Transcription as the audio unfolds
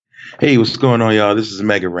Hey, what's going on, y'all? This is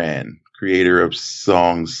Mega Ran, creator of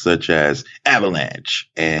songs such as Avalanche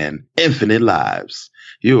and Infinite Lives.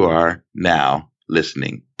 You are now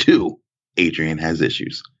listening to Adrian Has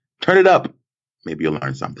Issues. Turn it up. Maybe you'll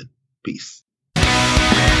learn something. Peace.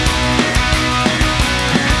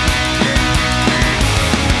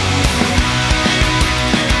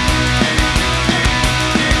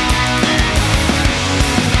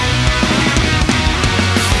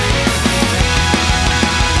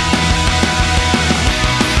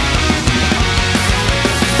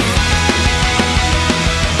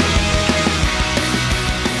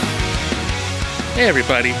 Hey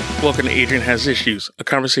everybody, welcome to Adrian Has Issues, a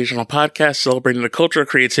conversational podcast celebrating the culture of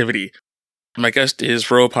creativity. My guest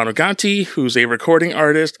is Ro Panaganti, who's a recording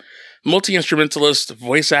artist, multi-instrumentalist,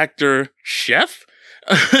 voice actor, chef?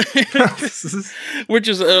 Which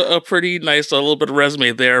is a pretty nice, a little bit of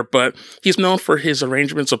resume there, but he's known for his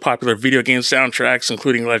arrangements of popular video game soundtracks,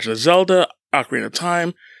 including Legend of Zelda, Ocarina of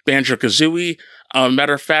Time, Banjo-Kazooie.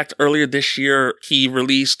 Matter of fact, earlier this year, he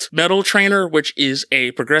released Metal Trainer, which is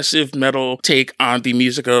a progressive metal take on the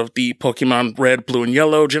music of the Pokemon Red, Blue, and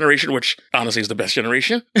Yellow generation, which honestly is the best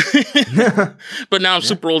generation. But now I'm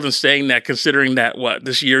super old in saying that, considering that,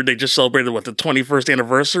 this year they just celebrated, the 21st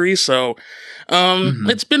anniversary. So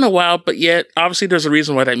it's been a while, but yet, obviously there's a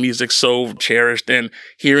reason why that music's so cherished, and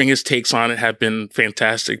hearing his takes on it have been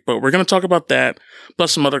fantastic. But we're going to talk about that,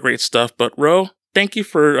 plus some other great stuff. But Ro, thank you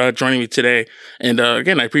for joining me today. And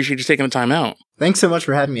again, I appreciate you taking the time out. Thanks so much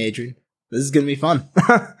for having me, Adrian. This is going to be fun.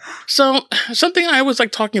 So, something I always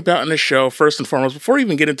like talking about in the show, first and foremost, before we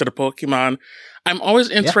even get into the Pokemon, I'm always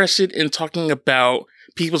interested in talking about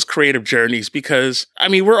people's creative journeys, because,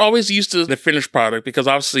 we're always used to the finished product, because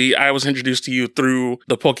obviously I was introduced to you through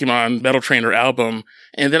the Pokemon Metal Trainer album.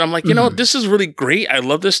 And then I'm like, you know what, this is really great. I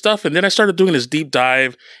love this stuff. And then I started doing this deep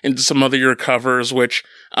dive into some other your covers, which,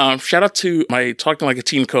 shout out to my Talking Like a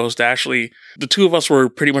Teen co-host, Ashley. The two of us were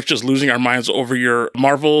pretty much just losing our minds over your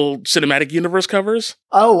Marvel Cinematic Universe covers.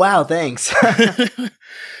 Oh, wow. Thanks.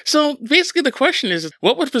 So basically the question is,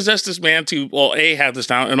 what would possess this man to, A, have this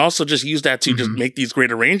down, and also just use that to just make these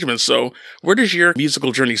great arrangements? So where does your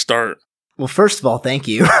musical journey start? Well, first of all, thank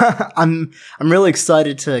you. I'm really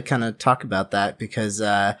excited to kind of talk about that because,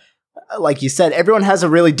 like you said, everyone has a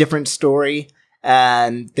really different story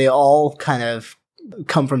and they all kind of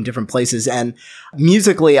come from different places. And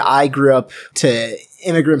musically, I grew up to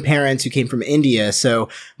immigrant parents who came from India. So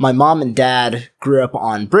my mom and dad grew up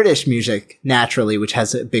on British music naturally, which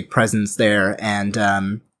has a big presence there.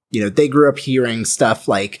 And, they grew up hearing stuff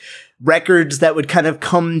like records that would kind of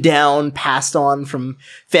come down, passed on from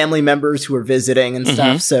family members who were visiting and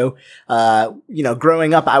stuff. So,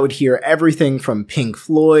 growing up, I would hear everything from Pink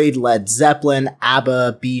Floyd, Led Zeppelin,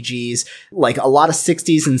 ABBA, Bee Gees, like a lot of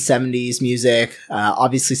 60s and 70s music,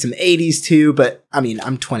 obviously some 80s too, but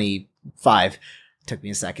I'm 25. Took me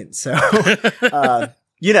a second. So,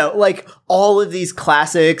 like all of these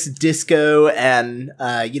classics, disco and,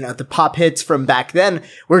 the pop hits from back then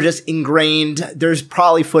were just ingrained. There's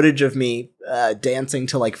probably footage of me, dancing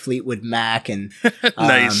to like Fleetwood Mac and,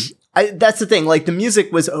 Nice. That's the thing. Like the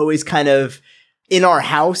music was always kind of in our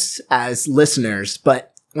house as listeners,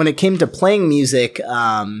 but when it came to playing music,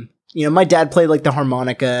 my dad played like the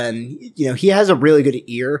harmonica and, he has a really good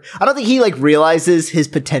ear. I don't think he like realizes his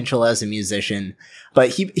potential as a musician, but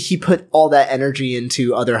he put all that energy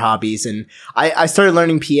into other hobbies. And I started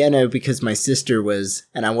learning piano because my sister was,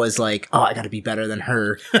 and I was like, oh, I gotta be better than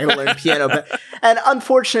her. I gotta learn piano. And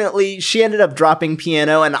unfortunately she ended up dropping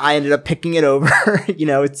piano and I ended up picking it over.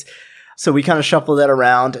 So we kind of shuffled that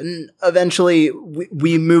around, and eventually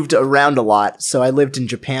we moved around a lot. So I lived in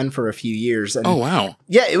Japan for a few years. And oh, wow.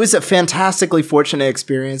 Yeah, it was a fantastically fortunate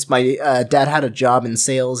experience. My dad had a job in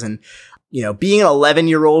sales, and, being an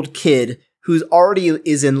 11-year-old kid who's already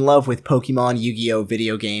is in love with Pokemon, Yu-Gi-Oh!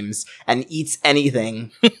 Video games and eats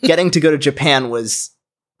anything, getting to go to Japan was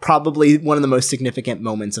probably one of the most significant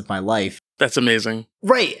moments of my life. That's amazing.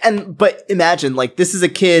 Right. But imagine, like, this is a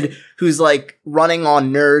kid who's like running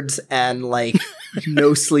on nerds and like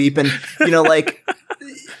no sleep and,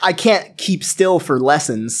 I can't keep still for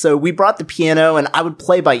lessons. So we brought the piano and I would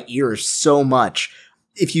play by ear so much.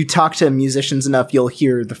 If you talk to musicians enough, you'll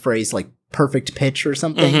hear the phrase like perfect pitch or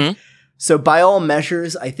something. So by all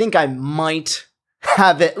measures, I think I might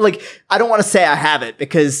have it. Like, I don't want to say I have it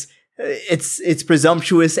because it's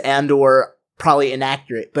presumptuous and or probably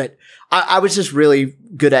inaccurate, but I was just really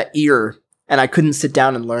good at ear and I couldn't sit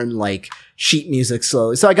down and learn like sheet music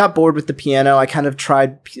slowly. So I got bored with the piano. I kind of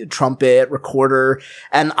tried trumpet, recorder,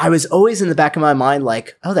 and I was always in the back of my mind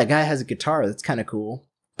like, oh, that guy has a guitar. That's kind of cool.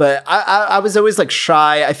 but I was always like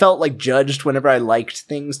shy. I felt like judged whenever I liked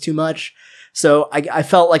things too much. So I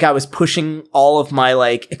felt like I was pushing all of my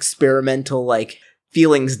like experimental like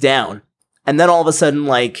feelings down. And then all of a sudden,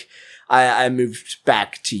 like, I moved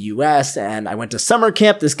back to US and I went to summer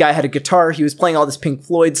camp. This guy had a guitar. He was playing all this Pink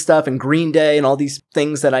Floyd stuff and Green Day and all these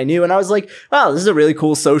things that I knew. And I was like, wow, this is a really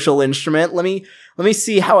cool social instrument. Let me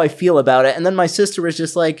see how I feel about it. And then my sister was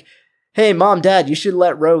just like, hey, Mom, Dad, you should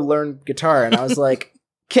let Ro learn guitar. And I was like,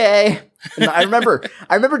 okay. And I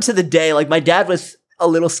remember to the day, like my dad was a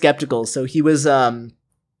little skeptical. So he was,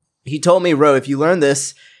 he told me, Ro, if you learn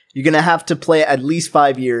this, you're going to have to play at least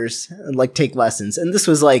 5 years and like take lessons. And this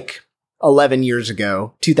was like 11 years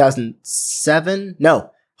ago, 2007.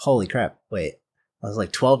 No, holy crap. Wait, that was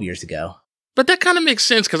like 12 years ago. But that kind of makes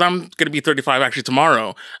sense because I'm going to be 35 actually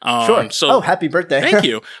tomorrow. Sure. So happy birthday. Thank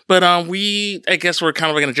you. But I guess we're kind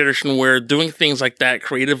of like in a generation where doing things like that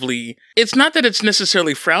creatively, it's not that it's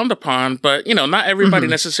necessarily frowned upon, but, you know, not everybody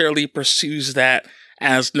necessarily pursues that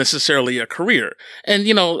as necessarily a career. And,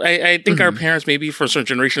 you know, I think our parents, maybe for a certain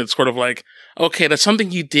generation, it's sort of like, okay, that's something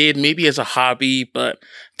you did maybe as a hobby, but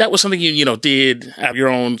that was something you know, did at your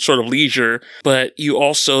own sort of leisure. But you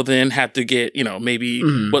also then had to get, you know, maybe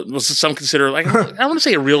what was some consider like, I don't want to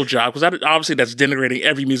say a real job, because obviously that's denigrating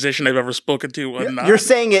every musician I've ever spoken to. You're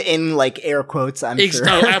saying it in like air quotes, I'm sure.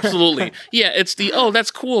 Oh, absolutely. Yeah, it's that's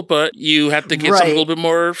cool, but you have to get something a little bit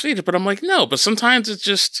more prestigious. But I'm like, no, but sometimes it's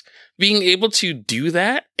just being able to do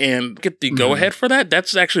that and get the go-ahead for that,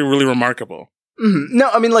 that's actually really remarkable. No,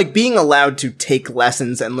 I mean, like, being allowed to take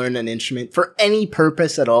lessons and learn an instrument for any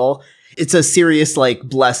purpose at all, it's a serious, like,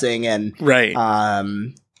 blessing. And, right.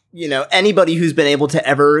 You know, anybody who's been able to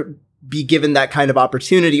ever be given that kind of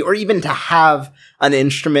opportunity, or even to have an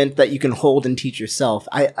instrument that you can hold and teach yourself,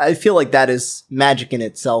 I feel like that is magic in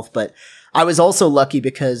itself. But I was also lucky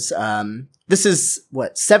because, this is,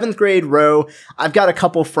 7th grade Ro. I've got a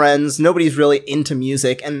couple friends. Nobody's really into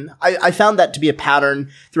music. And I found that to be a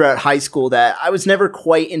pattern throughout high school, that I was never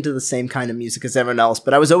quite into the same kind of music as everyone else.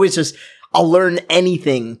 But I was always just, I'll learn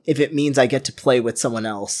anything if it means I get to play with someone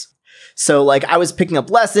else. So, like, I was picking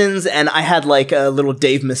up lessons, and I had, like, a little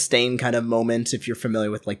Dave Mustaine kind of moment, if you're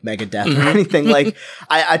familiar with, like, Megadeth or anything. Like,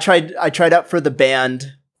 I tried out for the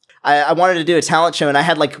band. I wanted to do a talent show, and I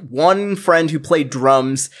had like one friend who played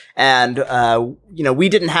drums, and, you know, we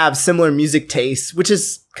didn't have similar music tastes, which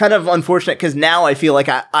is kind of unfortunate because now I feel like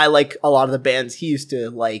I like a lot of the bands he used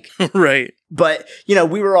to like. Right. But, you know,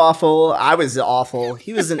 we were awful. I was awful.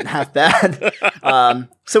 He wasn't half bad.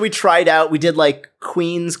 So we tried out. We did like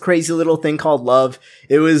Queen's crazy little thing called Love.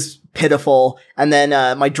 It was pitiful. And then,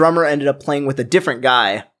 my drummer ended up playing with a different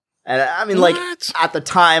guy. And I mean, like, at the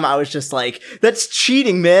time, I was just like, that's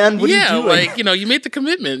cheating, man. What are you doing? Like, you know, you made the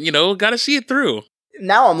commitment, you know, got to see it through.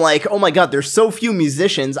 Now I'm like, oh my God, there's so few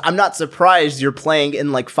musicians. I'm not surprised you're playing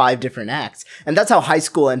in like 5 different acts. And that's how high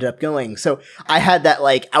school ended up going. So I had that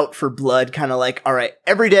like out for blood kind of like, all right,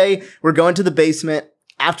 every day we're going to the basement.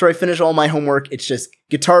 After I finish all my homework, it's just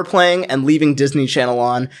guitar playing and leaving Disney Channel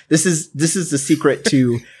on. This is the secret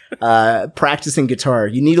to practicing guitar.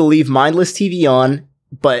 You need to leave mindless TV on,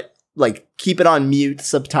 but like keep it on mute,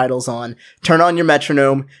 subtitles on, turn on your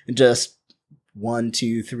metronome, and just 1,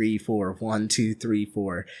 2, 3, 4, 1, 2, 3,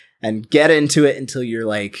 4, and get into it until you're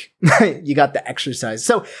like, you got the exercise.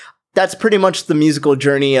 So that's pretty much the musical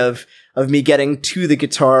journey of me getting to the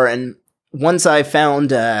guitar. And once I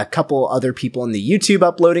found a couple other people in the YouTube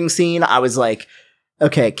uploading scene, I was like,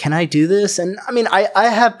 okay, can I do this? And I mean, I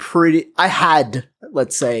had,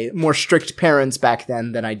 let's say, more strict parents back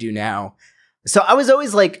then than I do now. So I was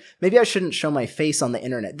always like, maybe I shouldn't show my face on the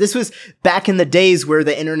internet. This was back in the days where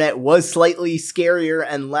the internet was slightly scarier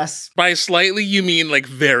and less... By slightly, you mean like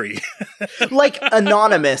very. Like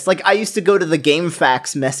anonymous. Like I used to go to the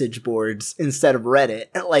GameFAQs message boards instead of Reddit.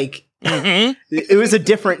 Like, it was a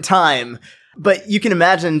different time. But you can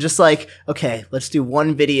imagine just like, okay, let's do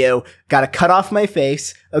one video. Gotta cut off my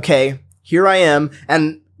face. Okay, here I am.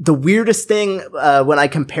 And the weirdest thing when I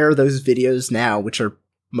compare those videos now, which are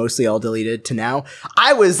mostly all deleted, to now,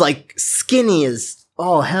 I was like skinny as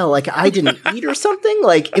oh hell, like I didn't eat or something.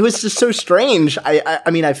 Like it was just so strange. I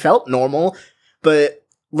mean, I felt normal, but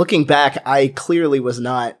looking back, I clearly was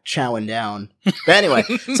not chowing down. But anyway,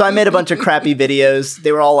 so I made a bunch of crappy videos.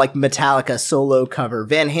 They were all like Metallica solo cover,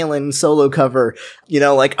 Van Halen solo cover. You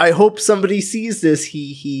know, like I hope somebody sees this.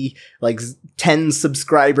 He like 10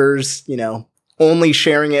 subscribers. You know, only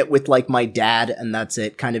sharing it with like my dad and that's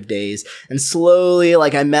it kind of days. And slowly,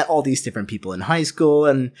 like I met all these different people in high school,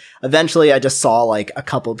 and eventually I just saw like a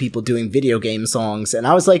couple of people doing video game songs, and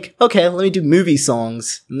I was like, okay, let me do movie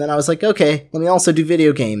songs. And then I was like, okay, let me also do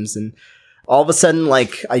video games. And all of a sudden,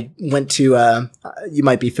 like, I went to, you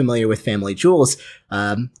might be familiar with Family Jewels.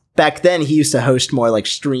 Back then, he used to host more like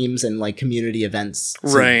streams and like community events to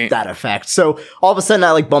Right. that effect. So all of a sudden,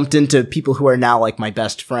 I like bumped into people who are now like my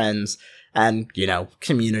best friends, and you know,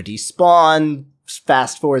 community spawn.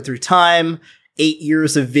 Fast forward through time, 8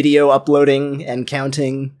 years of video uploading and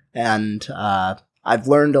counting, and I've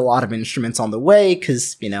learned a lot of instruments on the way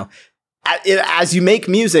because you know. As you make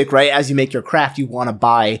music, right? As you make your craft, you want to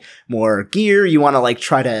buy more gear. You want to like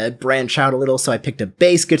try to branch out a little. So I picked a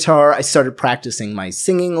bass guitar. I started practicing my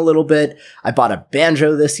singing a little bit. I bought a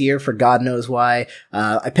banjo this year for God knows why.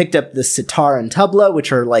 I picked up the sitar and tabla,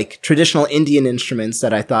 which are like traditional Indian instruments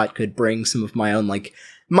that I thought could bring some of my own like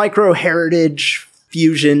micro heritage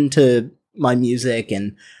fusion to my music.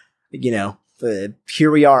 And, you know,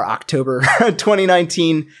 here we are, October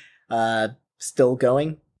 2019, still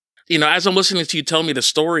going. You know, as I'm listening to you tell me the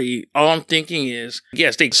story, all I'm thinking is,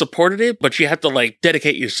 yes, they supported it, but you have to like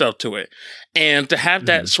dedicate yourself to it. And to have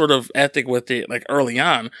that sort of ethic with it, like early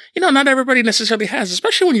on, you know, not everybody necessarily has,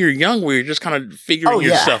 especially when you're young, where you're just kind of figuring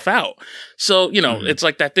yourself out. So, you know, it's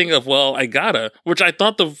like that thing of, well, I gotta, which I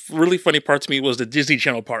thought the really funny part to me was the Disney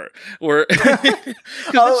Channel part, where it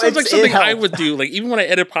sounds like something I would do. Like, even when I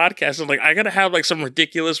edit podcasts, I'm like, I gotta have like some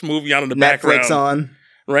ridiculous movie on in the background. Netflix on.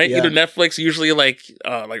 Right? Yeah. Either Netflix, usually like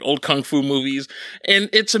old kung fu movies. And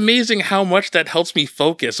it's amazing how much that helps me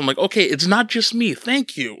focus. I'm like, okay, it's not just me.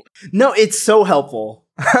 Thank you. No, it's so helpful.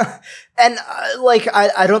 And like,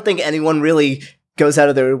 I don't think anyone really goes out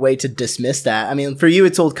of their way to dismiss that. I mean, for you,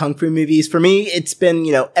 it's old kung fu movies. For me, it's been,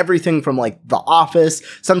 you know, everything from like The Office.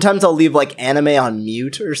 Sometimes I'll leave like anime on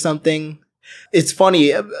mute or something. It's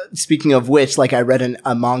funny, speaking of which, like I read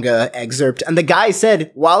a manga excerpt, and the guy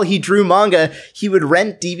said while he drew manga, he would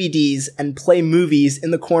rent DVDs and play movies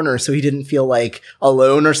in the corner so he didn't feel like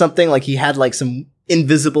alone or something, like he had like some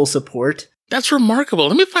invisible support. That's remarkable.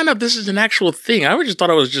 Let me find out this is an actual thing. I just thought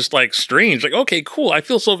it was just like strange. Like, okay, cool. I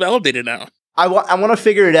feel so validated now. I want to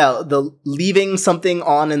figure it out, the leaving something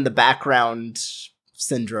on in the background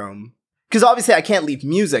syndrome. Because obviously I can't leave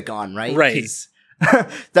music on, right? Right.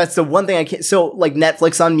 That's the one thing I can't. So, like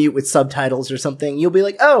Netflix on mute with subtitles or something, you'll be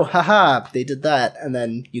like, oh, haha, they did that. And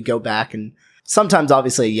then you go back, and sometimes,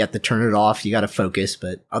 obviously, you have to turn it off. You got to focus.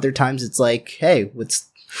 But other times, it's like, hey, what's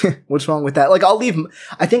wrong with that? Like, I'll leave.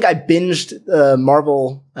 I think I binged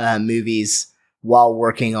Marvel movies while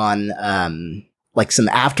working on like some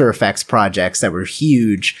After Effects projects that were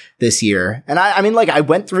huge this year. And I mean, like, I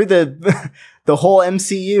went through the the whole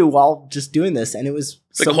MCU while just doing this, and it was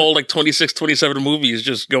like a whole like 26, 27 movies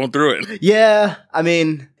just going through it. Yeah, I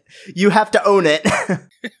mean, you have to own it.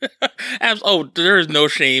 There is no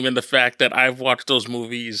shame in the fact that I've watched those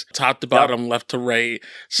movies top to bottom, left to right.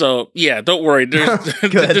 So yeah, don't worry. This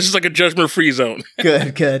is like a judgment-free zone.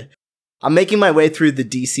 Good. I'm making my way through the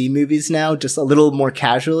DC movies now, just a little more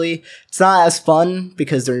casually. It's not as fun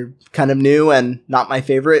because they're kind of new and not my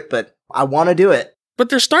favorite, but I want to do it. But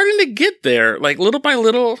they're starting to get there, like little by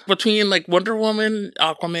little, between like Wonder Woman,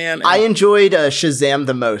 Aquaman. I enjoyed Shazam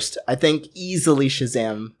the most. I think easily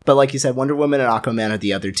Shazam. But like you said, Wonder Woman and Aquaman are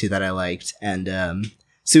the other two that I liked. And I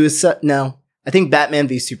think Batman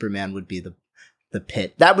v Superman would be the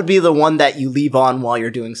pit. That would be the one that you leave on while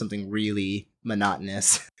you're doing something really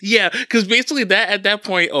monotonous. Yeah, because basically at that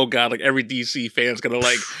point, oh god, like every DC fan's gonna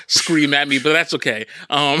like scream at me, but that's okay.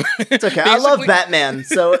 It's okay. I love Batman,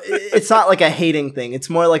 so it's not like a hating thing.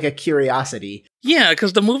 It's more like a curiosity. Yeah,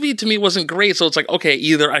 because the movie to me wasn't great, so it's like, okay,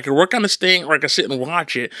 either I could work on this thing or I could sit and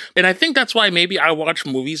watch it. And I think that's why maybe I watch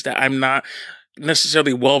movies that I'm not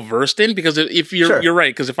necessarily well versed in, because if you're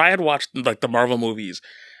right, because if I had watched like the Marvel movies,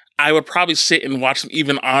 I would probably sit and watch them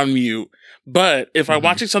even on mute. But if I'm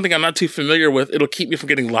watching something I'm not too familiar with, it'll keep me from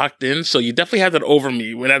getting locked in. So you definitely have that over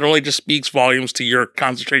me, when that only just speaks volumes to your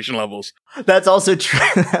concentration levels. That's also true.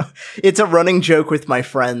 It's a running joke with my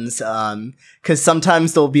friends, because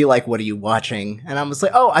sometimes they'll be like, what are you watching? And I'm just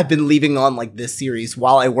like, oh, I've been leaving on like this series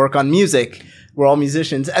while I work on music. We're all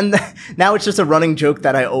musicians. And now it's just a running joke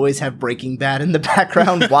that I always have Breaking Bad in the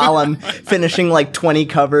background while I'm finishing like 20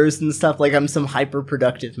 covers and stuff. Like I'm some hyper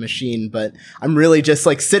productive machine, but I'm really just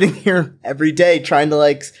like sitting here every day trying to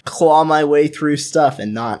like claw my way through stuff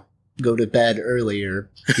and not go to bed early or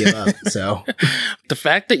give up. So the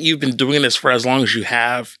fact that you've been doing this for as long as you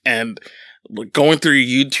have, and going through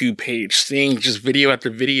your YouTube page, seeing just video after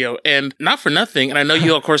video, and not for nothing, and I know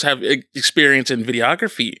you of course have experience in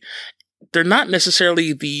videography, they're not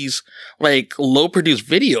necessarily these like low produced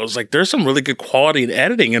videos. Like there's some really good quality and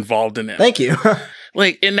editing involved in it. Thank you.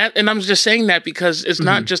 Like, and I'm just saying that because it's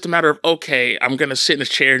not just a matter of, okay, I'm going to sit in a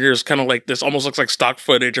chair and there's kind of like this almost looks like stock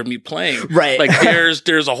footage of me playing. Right. Like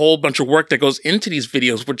there's a whole bunch of work that goes into these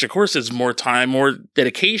videos, which of course is more time, more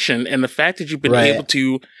dedication. And the fact that you've been able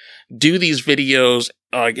to do these videos,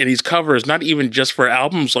 and these covers, not even just for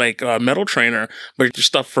albums like Metal Trainer, but just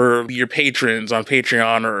stuff for your patrons on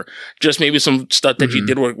Patreon, or just maybe some stuff that you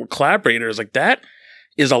did with collaborators, like that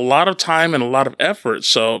is a lot of time and a lot of effort.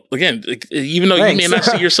 So again, even though you may not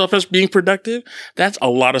see yourself as being productive, that's a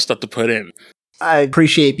lot of stuff to put in. I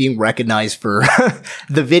appreciate being recognized for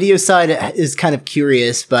the video side is kind of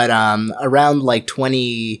curious, but around like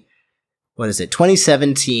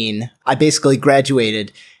 2017, I basically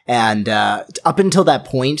graduated, and up until that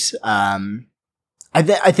point, I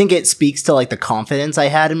think it speaks to like the confidence I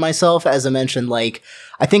had in myself. As I mentioned, like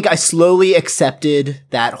I think I slowly accepted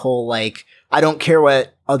that whole like, I don't care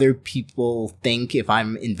what other people think if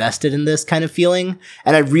I'm invested in this kind of feeling.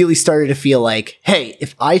 And I really started to feel like, hey,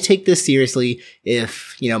 if I take this seriously,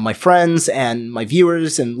 if, you know, my friends and my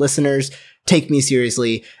viewers and listeners take me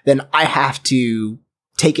seriously, then I have to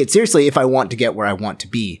take it seriously if I want to get where I want to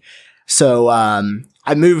be. So,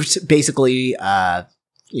 I moved basically,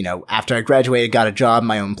 you know, after I graduated, got a job,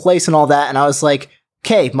 my own place and all that. And I was like,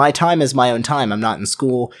 okay, my time is my own time. I'm not in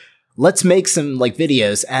school. Let's make some like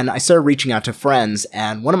videos. And I started reaching out to friends,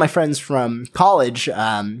 and one of my friends from college,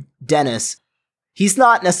 Dennis, he's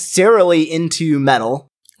not necessarily into metal.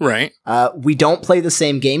 Right. We don't play the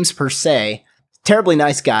same games per se. Terribly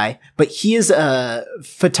nice guy, but he is a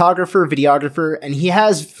photographer, videographer, and he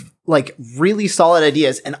has like really solid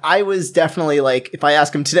ideas. And I was definitely like, if I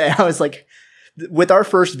ask him today, I was like, with our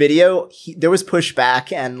first video, there was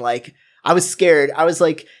pushback, and like, I was scared. I was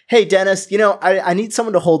like, hey, Dennis, you know, I need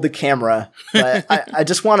someone to hold the camera, but I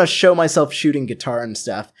just want to show myself shooting guitar and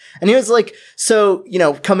stuff. And he was like, so, you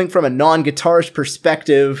know, coming from a non-guitarist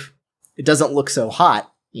perspective, it doesn't look so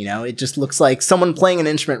hot. You know, it just looks like someone playing an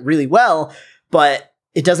instrument really well, but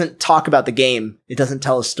it doesn't talk about the game. It doesn't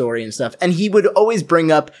tell a story and stuff. And he would always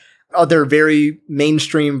bring up other very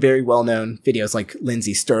mainstream, very well-known videos like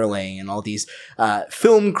Lindsey Sterling and all these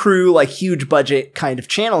film crew, like huge budget kind of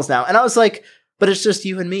channels now. And I was like, but it's just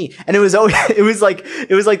you and me. And it was always, it was like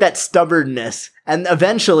that stubbornness. And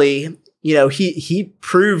eventually, you know, he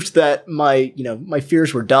proved that my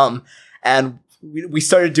fears were dumb. And we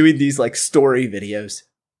started doing these like story videos.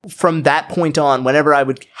 From that point on, whenever I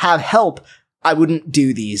would have help, I wouldn't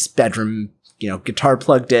do these bedroom, you know, guitar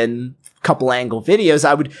plugged in, couple angle videos.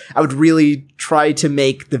 I would really try to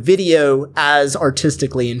make the video as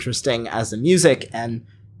artistically interesting as the music. And,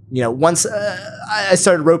 you know, once I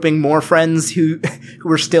started roping more friends who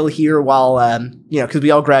were still here while, you know, because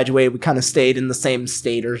we all graduated, we kind of stayed in the same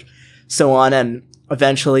state or so on. And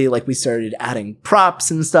eventually, like, we started adding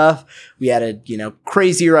props and stuff. We added, you know,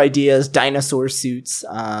 crazier ideas, dinosaur suits.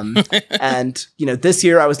 And, you know, this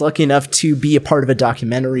year I was lucky enough to be a part of a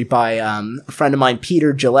documentary by a friend of mine,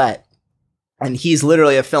 Peter Gillette. And he's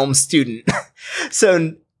literally a film student.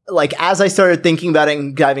 So, like, as I started thinking about it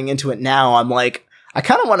and diving into it now, I'm like, I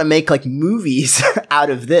kind of want to make, like, movies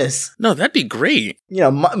out of this. No, that'd be great. You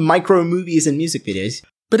know, micro movies and music videos.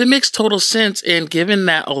 But it makes total sense. And given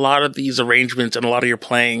that a lot of these arrangements and a lot of your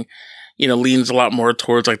playing, you know, leans a lot more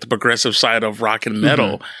towards, like, the progressive side of rock and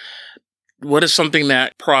metal, what is something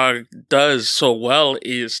that prog does so well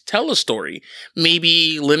is tell a story.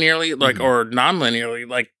 Maybe linearly, like, or non-linearly,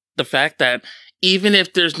 like, the fact that even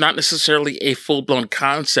if there's not necessarily a full-blown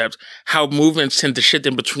concept, how movements tend to shift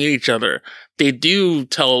in between each other, they do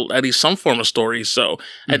tell at least some form of story. So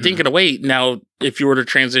I think in a way, now, if you were to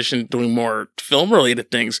transition doing more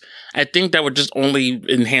film-related things, I think that would just only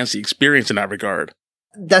enhance the experience in that regard.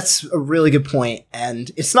 That's a really good point.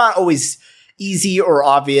 And it's not always easy or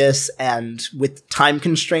obvious. And with time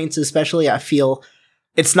constraints especially, I feel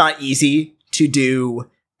it's not easy to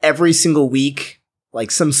do every single week like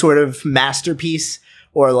some sort of masterpiece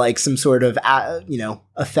or like some sort of, you know,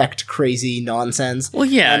 effect crazy nonsense. Well,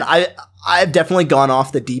 yeah. And I've definitely gone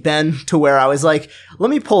off the deep end to where I was like, let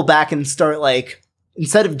me pull back and start like,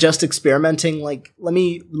 instead of just experimenting, like, let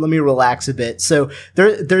me relax a bit. So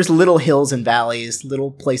there's little hills and valleys,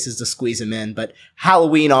 little places to squeeze them in. But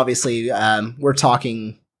Halloween, obviously, we're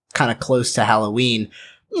talking kind of close to Halloween.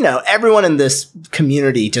 You know, everyone in this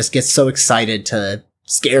community just gets so excited to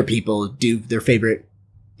scare people, do their favorite,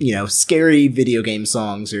 you know, scary video game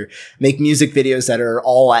songs or make music videos that are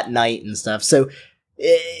all at night and stuff. So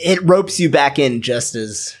it ropes you back in just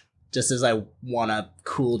as just as I want to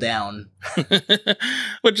cool down.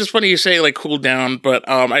 Which is funny you say like cool down, but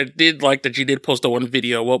I did like that you did post the one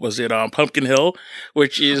video. What was it? Pumpkin Hill,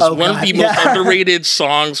 which is one of the most underrated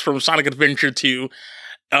songs from Sonic Adventure 2.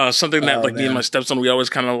 Something that me and my stepson, we always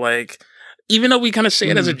kind of like, even though we kind of say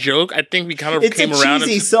it as a joke, I think we kind of came around. It's a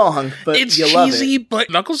cheesy song, but it's you cheesy, love it. But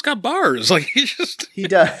Knuckles got bars. Like he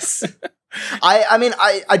does. I mean,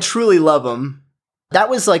 I truly love him. That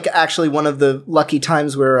was like actually one of the lucky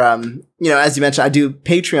times where, as you mentioned, I do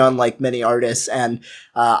Patreon like many artists, and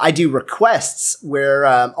I do requests where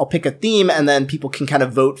I'll pick a theme and then people can kind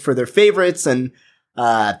of vote for their favorites, and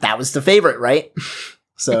that was the favorite, right?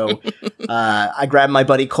 So I grabbed my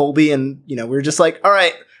buddy Colby, and we were just like, all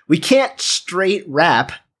right, we can't straight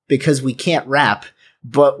rap because we can't rap,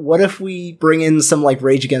 but what if we bring in some like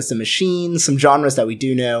Rage Against the Machine, some genres that we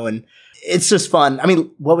do know, and it's just fun. I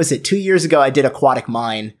mean, what was it? 2 years ago, I did Aquatic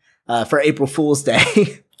Mine for April Fool's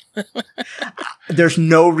Day. There's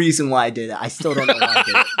no reason why I did it. I still don't know why I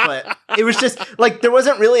did it. But it was just, like, there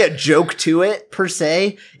wasn't really a joke to it, per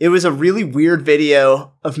se. It was a really weird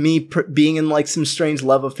video of me being in, like, some strange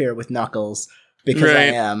love affair with Knuckles. Because I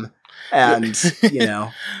am. And,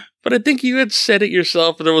 But I think you had said it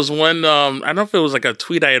yourself. There was one, I don't know if it was like a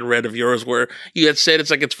tweet I had read of yours where you had said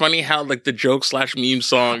it's funny how like the joke / meme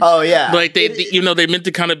songs. Oh yeah. Like they meant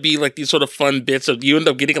to kind of be like these sort of fun bits of you end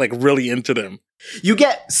up getting like really into them. You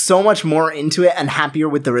get so much more into it and happier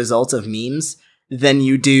with the results of memes than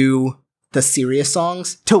you do the serious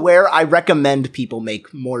songs, to where I recommend people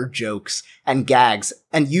make more jokes and gags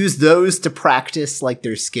and use those to practice like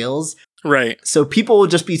their skills. Right. So people will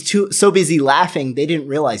just be so busy laughing, they didn't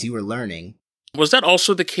realize you were learning. Was that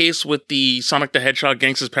also the case with the Sonic the Hedgehog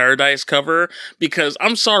Gangsta's Paradise cover? Because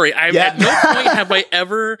I'm sorry, at no point have I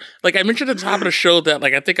ever, like I mentioned at the top of the show that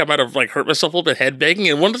like I think I might have like hurt myself a little bit headbanging,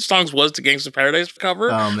 and one of the songs was the Gangsta's Paradise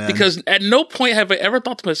cover. Oh, man. Because at no point have I ever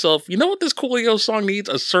thought to myself, you know what this Coolio song needs?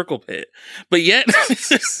 A circle pit. But yet...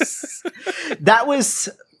 That was,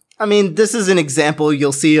 I mean, this is an example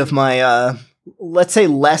you'll see of my... let's say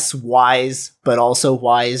less wise, but also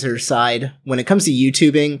wiser side when it comes to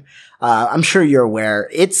YouTubing. I'm sure you're aware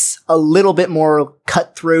it's a little bit more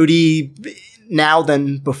cutthroaty now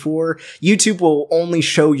than before. YouTube will only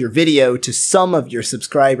show your video to some of your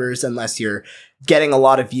subscribers unless you're getting a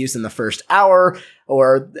lot of views in the first hour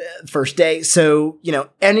or first day. So,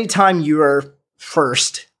 anytime you are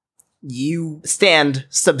first, you stand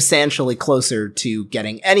substantially closer to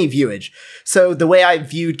getting any viewage. So the way I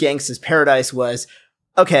viewed Gangsta's Paradise was,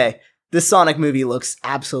 okay, this Sonic movie looks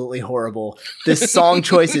absolutely horrible. This song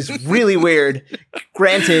choice is really weird.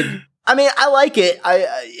 Granted, I mean, I like it.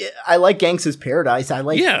 I like Gangsta's Paradise. I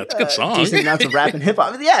like it's a good song. Decent amounts of rap and hip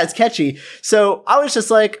hop. Yeah, it's catchy. So I was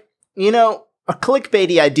just like, a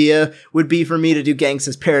clickbaity idea would be for me to do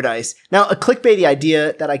Gangsta's Paradise. Now, a clickbaity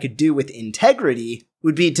idea that I could do with integrity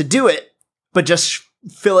would be to do it, but just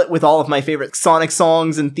fill it with all of my favorite Sonic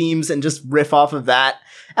songs and themes and just riff off of that.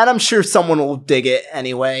 And I'm sure someone will dig it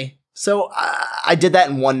anyway. So I did that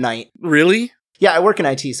in one night. Really? Yeah, I work in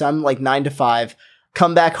IT, so I'm like 9 to 5.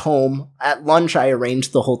 Come back home. At lunch, I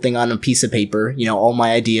arranged the whole thing on a piece of paper, all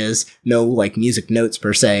my ideas, no like music notes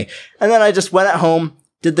per se. And then I just went at home,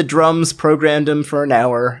 did the drums, programmed them for an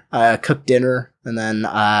hour, cooked dinner, and then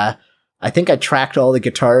I think I tracked all the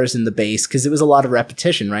guitars and the bass because it was a lot of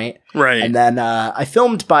repetition, right? Right. And then I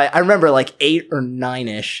filmed I remember like 8 or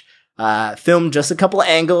 9-ish, filmed just a couple of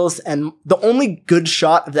angles, and the only good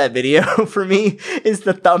shot of that video for me is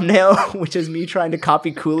the thumbnail, which is me trying to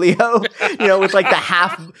copy Coolio, with like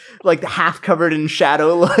the half covered in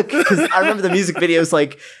shadow look. Because I remember the music videos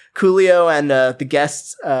like Coolio and the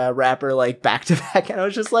guest rapper like back to back, and I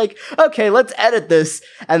was just like, okay, let's edit this.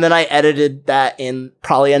 And then I edited that in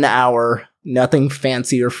probably an hour, nothing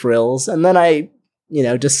fancy or frills, and then I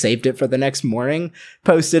just saved it for the next morning,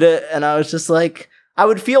 posted it, and I was just like, I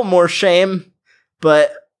would feel more shame,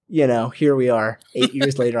 but here we are 8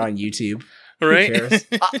 years later on YouTube. Right. Who cares?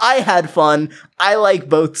 I had fun. I like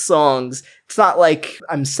both songs. It's not like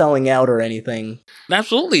I'm selling out or anything.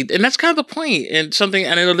 Absolutely. And that's kind of the point. And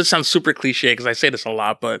I know this sounds super cliche because I say this a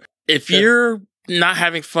lot, but if you're not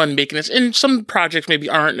having fun making this, and some projects maybe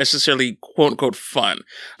aren't necessarily quote unquote fun,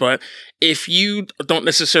 but if you don't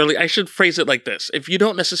necessarily, I should phrase it like this, if you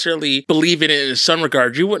don't necessarily believe in it in some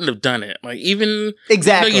regard, you wouldn't have done it. Like even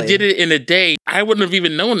exactly, though you did it in a day, I wouldn't have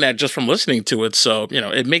even known that just from listening to it. So,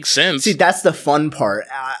 it makes sense. See, that's the fun part.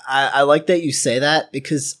 I like that you say that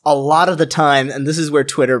because a lot of the time, and this is where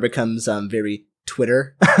Twitter becomes very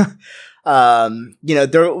Twitter,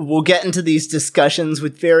 We'll get into these discussions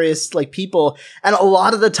with various like people, and a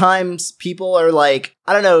lot of the times people are like,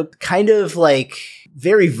 I don't know, kind of like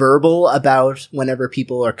very verbal about whenever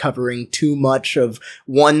people are covering too much of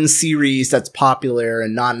one series that's popular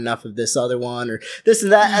and not enough of this other one or this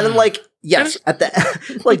and that. And I'm like, yes, at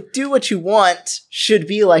the like, do what you want should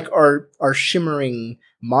be like our shimmering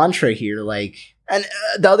mantra here. Like, and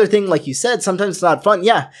the other thing, like you said, sometimes it's not fun.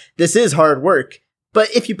 Yeah, this is hard work. But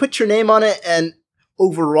if you put your name on it and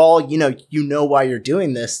overall, you know why you're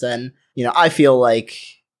doing this, then, I feel like,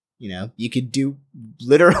 you could do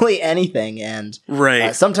literally anything. And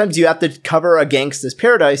right. Sometimes you have to cover a Gangsta's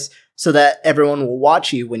Paradise so that everyone will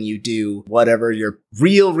watch you when you do whatever your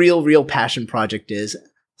real passion project is.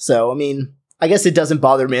 So, I mean, I guess it doesn't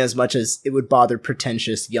bother me as much as it would bother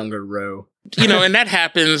pretentious younger Ro. And that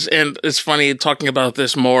happens, and it's funny talking about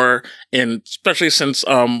this more, and especially since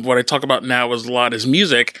what I talk about now is a lot is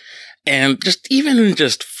music, and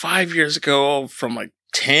just 5 years ago, from like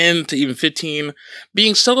 10 to even 15,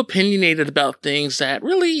 being so opinionated about things that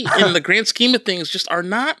really, in the grand scheme of things, just are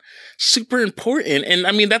not super important. And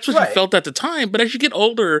I mean, that's what you felt at the time. But as you get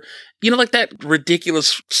older, like that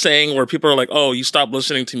ridiculous saying where people are like, oh, you stop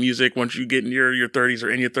listening to music once you get in your 30s or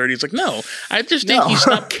in your 30s. Like, no, I just think you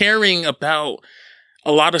stop caring about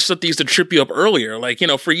a lot of stuff that used to trip you up earlier. Like,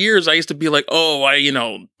 for years I used to be like, oh,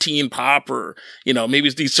 teen pop or, maybe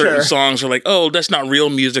these certain songs are like, oh, that's not real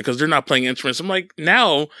music because they're not playing instruments. I'm like,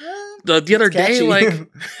 now, the other day, like,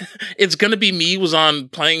 It's Gonna Be Me was on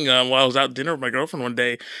playing while I was out to dinner with my girlfriend one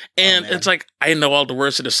day. And it's like, I know all the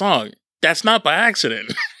words to the song. That's not by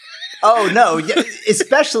accident. Oh, no. Yeah,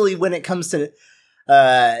 especially when it comes to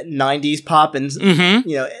 90s pop and,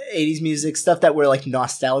 80s music, stuff that were like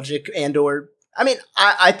nostalgic and or, I mean,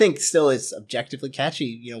 I think still it's objectively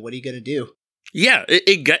catchy. What are you going to do? Yeah,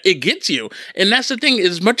 it gets you. And that's the thing,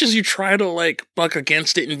 as much as you try to like buck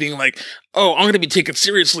against it and being like, oh, I'm going to be taken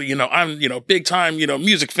seriously. I'm, big time,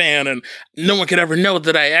 music fan. And no one could ever know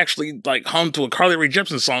that I actually like hummed to a Carly Rae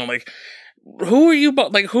Jepsen song. Like, who are you?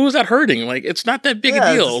 Like, who is that hurting? Like, it's not that big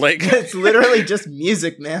a deal. Like, it's literally just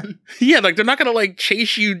music, man. Yeah, like they're not gonna like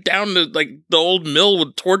chase you down to like the old mill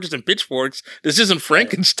with torches and pitchforks. This isn't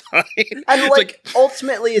Frankenstein. And like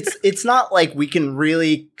ultimately, it's not like we can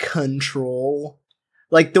really control.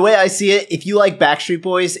 Like the way I see it, if you like Backstreet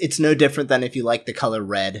Boys, it's no different than if you like The Color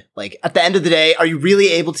Red. Like at the end of the day, are you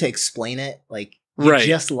really able to explain it? Like you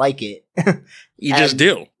just like it. You just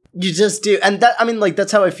do. You just do. And that, I mean, like,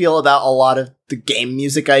 that's how I feel about a lot of the game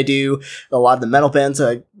music I do, a lot of the metal bands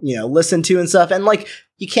I, listen to and stuff. And like,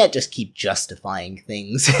 you can't just keep justifying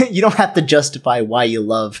things. You don't have to justify why you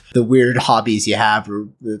love the weird hobbies you have or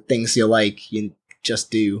the things you like. You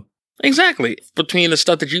just do. Exactly. Between the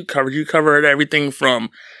stuff that you covered everything from,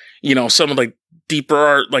 some of like deeper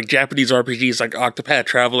art, like Japanese RPGs, like Octopath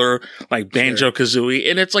Traveler, like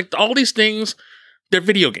Banjo-Kazooie. And it's like all these things, they're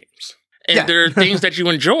video games. And there are things that you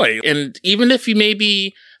enjoy. And even if you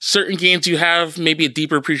maybe certain games you have maybe a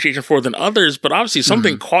deeper appreciation for than others, but obviously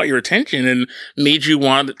something caught your attention and made you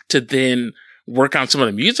want to then work on some of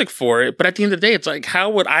the music for it. But at the end of the day, it's like,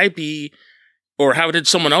 how would I be, or how did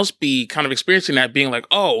someone else be kind of experiencing that, being like,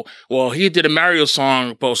 oh, well, he did a Mario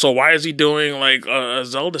song, but so why is he doing like a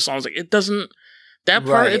Zelda song? It's like, it doesn't, that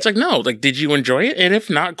part, it's like, no, like, did you enjoy it? And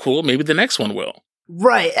if not, cool, maybe the next one will.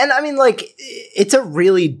 Right. And I mean, like, it's a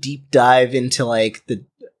really deep dive into like the,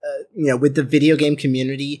 with the video game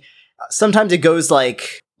community. Sometimes it goes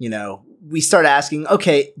like, we start asking,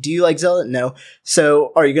 okay, do you like Zelda? No.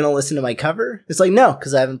 So are you going to listen to my cover? It's like, no,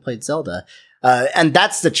 because I haven't played Zelda. And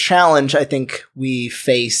that's the challenge I think we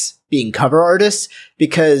face being cover artists,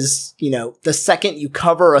 because, the second you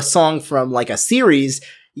cover a song from like a series,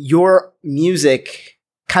 your music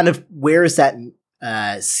kind of wears that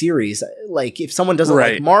series. Like if someone doesn't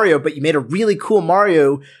like Mario, but you made a really cool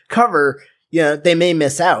Mario cover, they may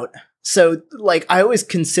miss out. So like I always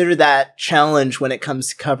consider that challenge when it comes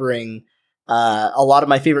to covering a lot of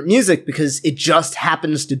my favorite music, because it just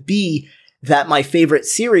happens to be that my favorite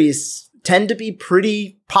series tend to be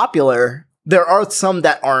pretty popular. There are some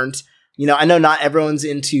that aren't. I know not everyone's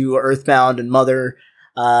into Earthbound and Mother.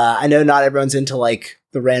 I know not everyone's into like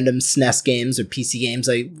the random SNES games or PC games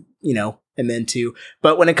I am into.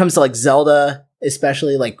 But when it comes to like Zelda,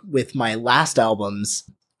 especially like with my last albums,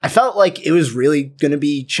 I felt like it was really going to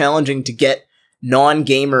be challenging to get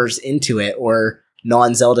non-gamers into it or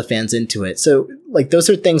non-Zelda fans into it. So like those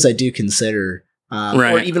are things I do consider.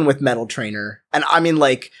 Or even with Metal Trainer. And I mean,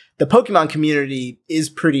 like, the Pokemon community is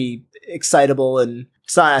pretty excitable and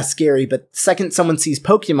it's not as scary, but the second someone sees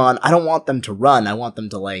Pokemon, I don't want them to run. I want them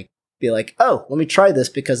to, like, be like, oh, let me try this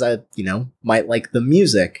because I, might like the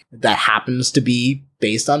music that happens to be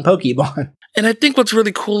based on Pokemon. And I think what's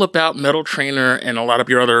really cool about Metal Trainer and a lot of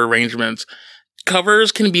your other arrangements,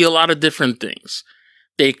 covers can be a lot of different things.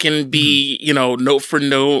 They can be, note for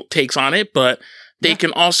note takes on it, but they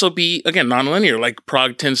can also be, again, nonlinear, like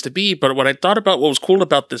prog tends to be. But what I thought about what was cool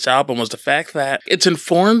about this album was the fact that it's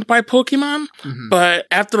informed by Pokemon, but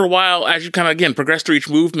after a while, as you kind of, again, progress through each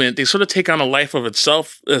movement, they sort of take on a life of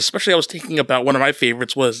itself. Especially I was thinking about one of my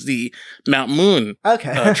favorites was the Mount Moon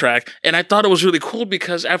track. And I thought it was really cool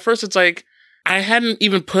because at first it's like, I hadn't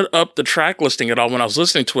even put up the track listing at all when I was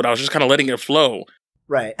listening to it. I was just kind of letting it flow.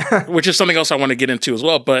 Right. Which is something else I want to get into as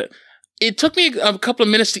well. But it took me a couple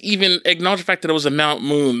of minutes to even acknowledge the fact that it was a Mount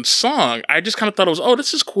Moon song. I just kind of thought it was, oh,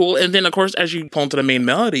 this is cool. And then, of course, as you pull into the main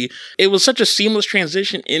melody, it was such a seamless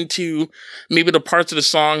transition into maybe the parts of the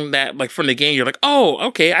song that, like, from the game, you're like, oh,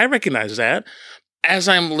 okay, I recognize that. As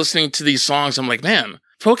I'm listening to these songs, I'm like, man,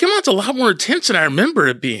 Pokemon's a lot more intense than I remember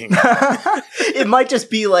it being. It might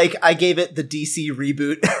just be like I gave it the DC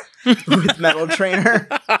reboot with Metal Trainer.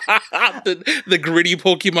 the gritty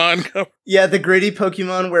Pokemon. Yeah, the gritty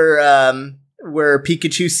Pokemon where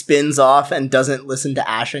Pikachu spins off and doesn't listen to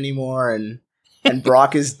Ash anymore, and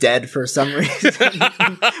Brock is dead for some reason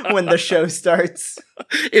when the show starts.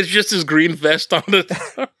 It's just his green vest on it.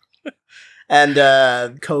 And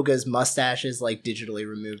Koga's mustache is like digitally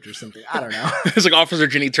removed or something. I don't know. It's like Officer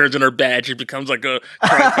Ginny turns in her badge and becomes like a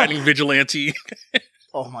crime-fighting vigilante.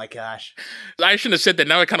 Oh my gosh. I shouldn't have said that.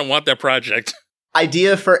 Now I kind of want that project.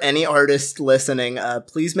 Idea for any artist listening,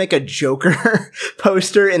 please make a Joker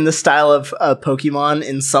poster in the style of Pokemon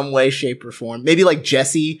in some way, shape, or form. Maybe like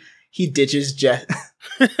Jesse, he ditches James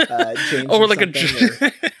or like a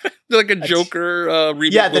Joker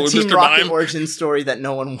reboot. Yeah, the Team Rocket origin story that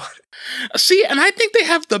no one wanted. See, and I think they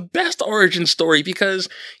have the best origin story because,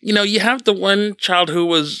 you have the one child who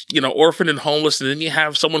was, orphaned and homeless, and then you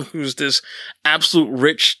have someone who's this absolute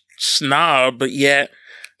rich snob, but yet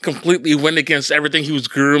completely went against everything he was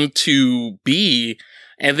groomed to be.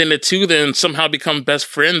 And then the two then somehow become best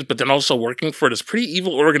friends, but then also working for this pretty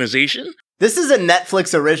evil organization. This is a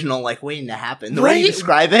Netflix original, like, waiting to happen. The way you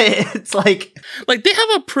describe it, it's like they have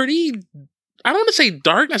a pretty, I don't want to say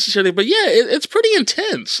dark necessarily, but yeah, it's pretty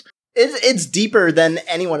intense. It's deeper than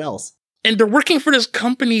anyone else. And they're working for this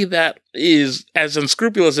company that is as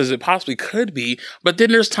unscrupulous as it possibly could be, but then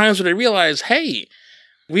there's times where they realize, hey,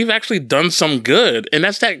 we've actually done some good. And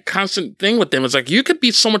that's that constant thing with them. It's like, you could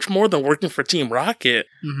be so much more than working for Team Rocket.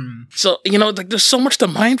 Mm-hmm. So, like, there's so much to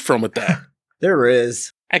mine from with that. There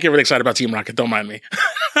is. I get really excited about Team Rocket. Don't mind me.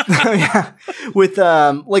 Yeah. With,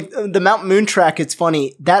 the Mount Moon track, it's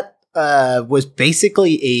funny. That was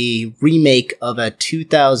basically a remake of a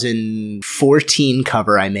 2014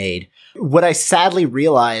 cover I made. What I sadly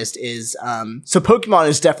realized is, so Pokemon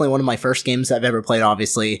is definitely one of my first games I've ever played,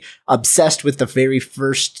 obviously. Obsessed with the very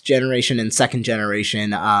first generation and second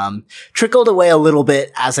generation. Trickled away a little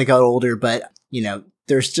bit as I got older, but,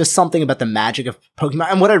 there's just something about the magic of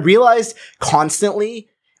Pokemon. And what I realized constantly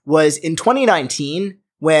was in 2019,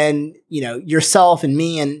 when, yourself and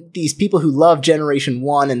me and these people who love Generation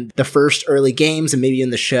 1 and the first early games and maybe in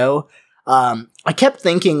the show, I kept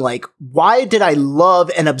thinking, like, why did I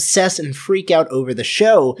love and obsess and freak out over the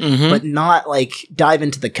show, but not, like, dive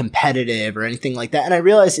into the competitive or anything like that? And I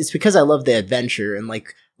realized it's because I love the adventure and,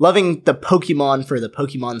 like, loving the Pokemon for the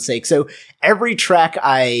Pokemon's sake. So every track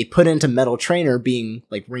I put into Metal Trainer, being,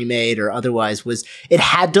 like, remade or otherwise, it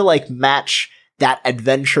had to, like, match that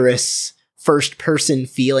adventurous first-person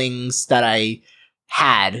feelings that I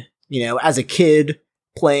had, as a kid.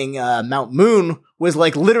 Playing Mount Moon was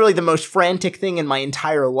like literally the most frantic thing in my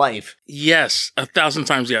entire life. Yes, 1,000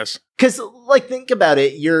 times yes. Because, like, think about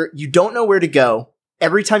it. You don't know where to go.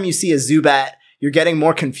 Every time you see a Zubat, you're getting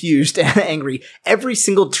more confused and angry. Every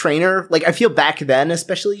single trainer, like, I feel back then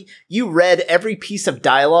especially, you read every piece of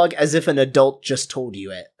dialogue as if an adult just told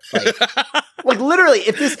you it. Like literally,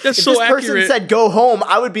 if this person said go home,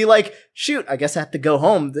 I would be like, shoot, I guess I have to go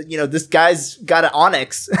home. This guy's got an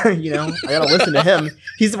Onyx. I gotta listen to him.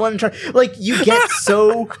 He's the one in charge. Like, you get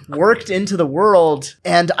so worked into the world,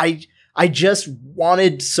 and I just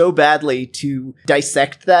wanted so badly to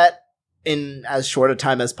dissect that in as short a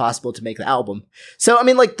time as possible to make the album. So, I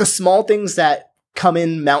mean, like, the small things that come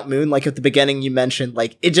in Mount Moon, like at the beginning you mentioned,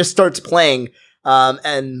 like, it just starts playing,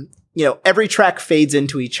 and, every track fades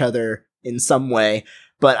into each other in some way.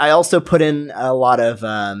 But I also put in a lot of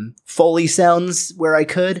Foley sounds where I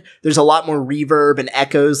could. There's a lot more reverb and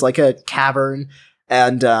echoes, like a cavern.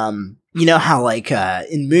 And you know how like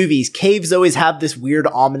in movies, caves always have this weird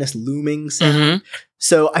ominous looming sound. Mm-hmm.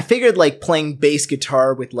 So I figured like playing bass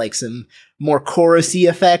guitar with like some more chorusy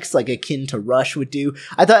effects, like akin to Rush would do.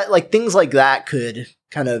 I thought like things like that could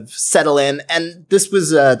kind of settle in. And this was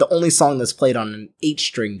the only song that's played on an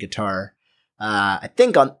 8-string guitar. This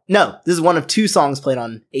is one of 2 songs played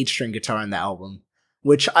on 8-string guitar on the album,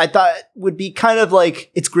 which I thought would be kind of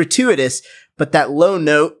like, it's gratuitous, but that low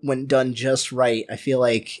note, when done just right, I feel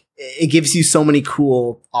like it gives you so many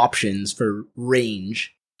cool options for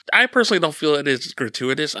range. I personally don't feel it is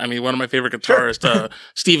gratuitous. I mean, one of my favorite guitarists,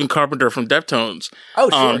 Stephen Carpenter from Deftones,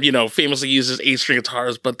 famously uses 8-string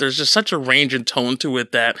guitars, but there's just such a range and tone to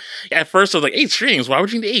it that at first I was like, 8 strings? Why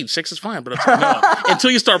would you need 8? 6 is fine, but it's like, no.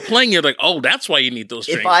 Until you start playing, you're like, oh, that's why you need those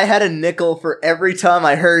strings. If I had a nickel for every time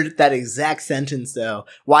I heard that exact sentence, though,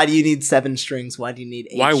 why do you need 7 strings? Why do you need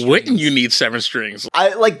 8 Why strings? wouldn't you need 7 strings?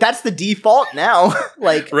 That's the default now.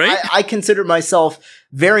 Right? I consider myself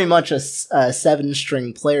very much a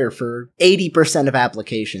 7-string player for 80% of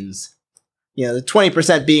applications. You know, the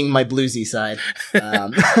 20% being my bluesy side.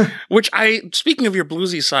 Speaking of your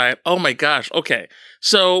bluesy side, oh my gosh, okay.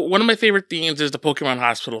 So one of my favorite themes is the Pokemon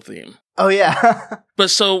Hospital theme. Oh yeah.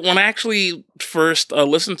 But so when I actually first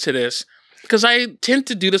listened to this, because I tend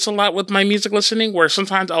to do this a lot with my music listening, where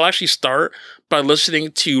sometimes I'll actually start by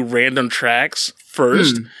listening to random tracks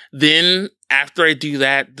first. Then after I do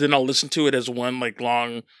that, then I'll listen to it as one like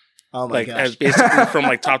long, as basically from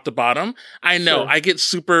like top to bottom. I know, sure. I get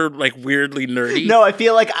super like weirdly nerdy. No, I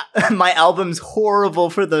feel like my album's horrible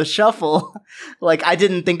for the shuffle. Like I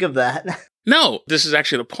didn't think of that. No, this is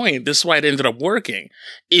actually the point. This is why it ended up working.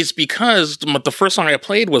 It's because the first song I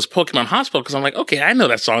played was Pokemon Hospital, because I'm like, okay, I know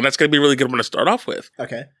that song. That's going to be really good one to start off with.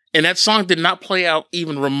 Okay. And that song did not play out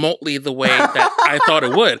even remotely the way that I thought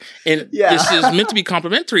it would. And This is meant to be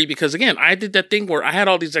complimentary because, again, I did that thing where I had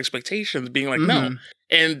all these expectations being like, no.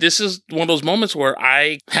 And this is one of those moments where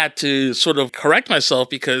I had to sort of correct myself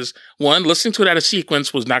because, one, listening to it out of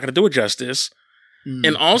sequence was not going to do it justice.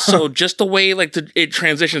 And also just the way like it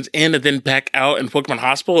transitions in and then back out in Pokemon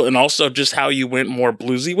Hospital, and also just how you went more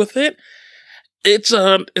bluesy with it. It's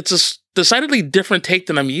a decidedly different take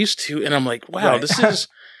than I'm used to, and I'm like, wow, right.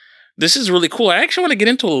 This is really cool. I actually want to get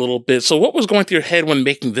into it a little bit. So what was going through your head when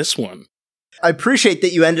making this one? I appreciate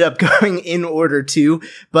that you ended up going in order too,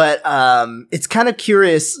 but it's kind of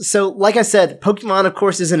curious. So like I said, Pokemon, of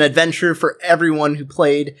course, is an adventure for everyone who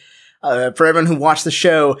played, for everyone who watched the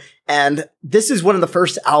show. And this is one of the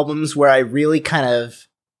first albums where I really kind of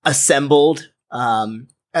assembled. And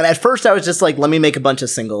at first I was just like, let me make a bunch of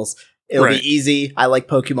singles. It'll be easy. I like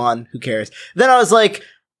Pokemon. Who cares? Then I was like,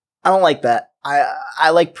 I don't like that.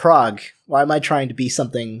 I like prog. Why am I trying to be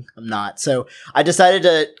something I'm not? So I decided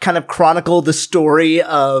to kind of chronicle the story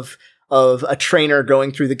of a trainer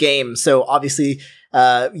going through the game. So obviously,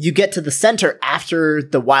 you get to the center after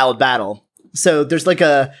the wild battle. So there's like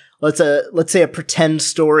let's say a pretend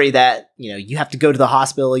story that, you know, you have to go to the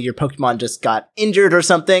hospital, your Pokemon just got injured or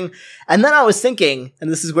something. And then I was thinking,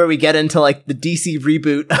 and this is where we get into like the DC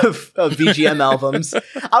reboot of VGM albums.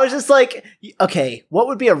 I was just like, okay, what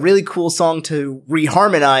would be a really cool song to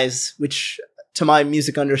reharmonize, which to my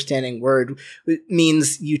music understanding word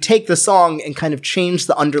means you take the song and kind of change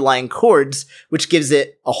the underlying chords, which gives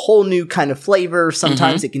it a whole new kind of flavor.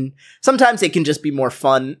 Sometimes it can just be more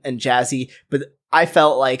fun and jazzy, but I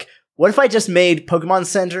felt like, what if I just made Pokemon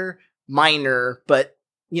Center minor, but,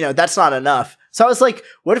 you know, that's not enough. So I was like,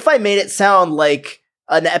 what if I made it sound like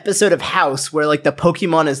an episode of House where, like, the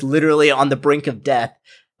Pokemon is literally on the brink of death?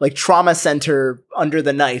 Like, Trauma Center under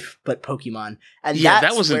the knife, but Pokemon. And yeah,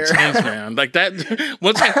 that was intense, man. Like, that,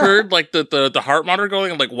 once I heard, like, the heart monitor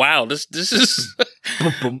going, I'm like, wow, this is,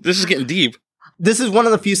 this is getting deep. This is one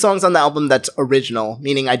of the few songs on the album that's original,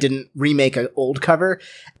 meaning I didn't remake an old cover.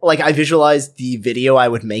 Like, I visualized the video I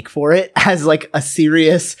would make for it as, like, a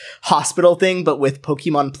serious hospital thing, but with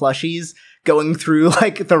Pokemon plushies going through,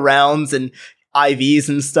 like, the rounds and IVs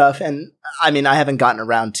and stuff. And, I mean, I haven't gotten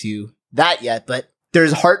around to that yet, but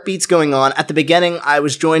there's heartbeats going on. At the beginning, I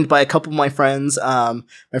was joined by a couple of my friends,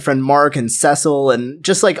 my friend Mark and Cecil, and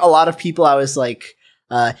just, like, a lot of people. I was like,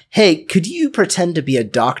 hey, could you pretend to be a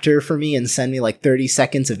doctor for me and send me like 30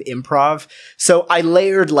 seconds of improv? So I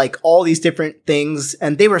layered like all these different things,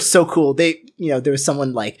 and they were so cool. There was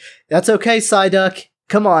someone like, that's okay, Psyduck.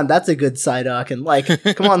 Come on, that's a good Psyduck. And like,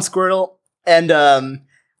 come on, Squirtle. And,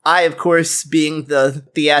 I, of course, being the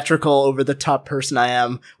theatrical over the top person I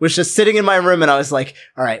am, was just sitting in my room and I was like,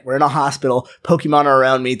 all right, we're in a hospital. Pokemon are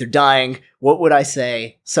around me. They're dying. What would I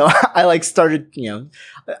say? So I like started,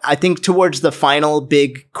 I think towards the final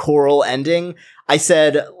big choral ending, I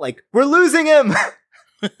said like, we're losing him.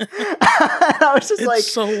 I was just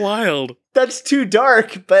It's so wild. that's too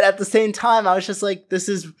dark. But at the same time, I was just like,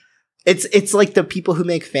 it's like the people who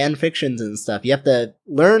make fan fictions and stuff. You have to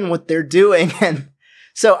learn what they're doing. And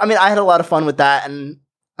so, I mean, I had a lot of fun with that. And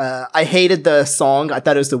I hated the song. I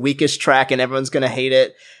thought it was the weakest track and everyone's going to hate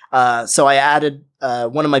it. So I added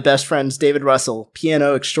one of my best friends, David Russell,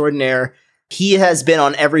 piano extraordinaire. He has been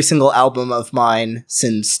on every single album of mine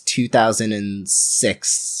since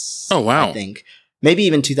 2006. Oh, wow. I think. Maybe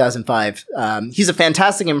even 2005. He's a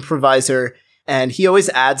fantastic improviser, and he always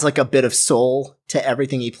adds like a bit of soul to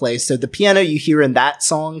everything he plays. So the piano you hear in that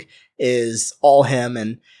song is all him.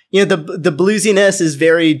 And, you know, the bluesiness is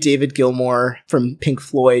very David Gilmour from Pink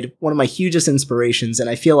Floyd, one of my hugest inspirations. And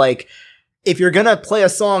I feel like if you're going to play a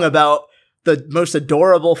song about the most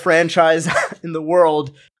adorable franchise in the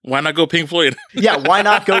world, why not go Pink Floyd? yeah, why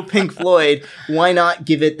not go Pink Floyd? Why not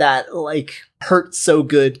give it that, like, hurt so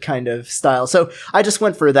good kind of style? So I just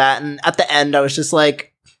went for that. And at the end, I was just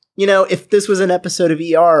like, you know, if this was an episode of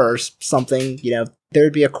ER or something, you know,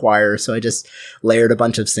 there'd be a choir. So I just layered a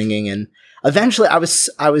bunch of singing. And eventually I was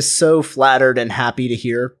so flattered and happy to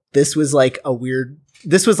hear this was like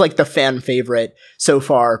the fan favorite so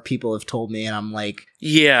far, people have told me, and I'm like,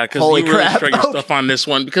 yeah, because you really strut your stuff on this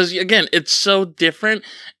one, because again, it's so different,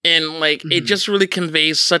 and like it just really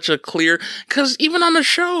conveys such a clear. Because even on the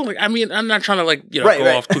show, like, I mean, I'm not trying to like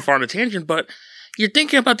go off too far on a tangent, but you're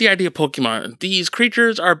thinking about the idea of Pokemon. These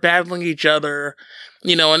creatures are battling each other.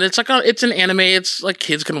 You know, and it's like it's an anime. It's like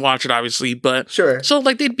kids can watch it, obviously, but sure. So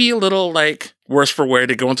like they'd be a little like worse for wear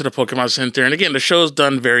to go into the Pokemon Center, and again, the show's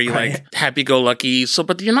done very like happy-go-lucky. So,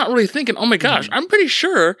 but you're not really thinking, oh my gosh, I'm pretty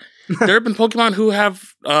sure there have been Pokemon who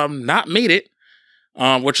have not made it,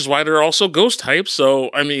 which is why they're also ghost types. So,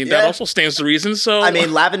 I mean, that also stands to reason. So, I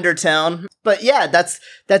mean, Lavender Town, but yeah, that's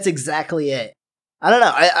exactly it. I don't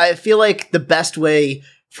know. I feel like the best way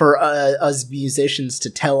for us musicians to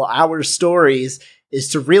tell our stories is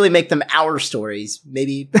to really make them our stories.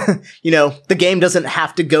 Maybe, you know, the game doesn't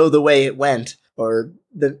have to go the way it went, or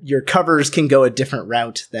your covers can go a different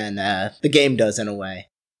route than the game does in a way.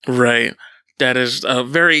 Right. That is a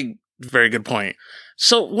very, very good point.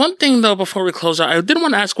 So one thing, though, before we close out, I did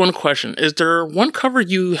want to ask one question. Is there one cover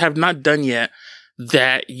you have not done yet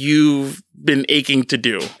that you've been aching to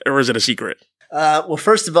do, or is it a secret? Well,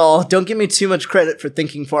 first of all, don't give me too much credit for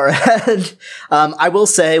thinking far ahead. I will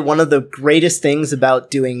say one of the greatest things about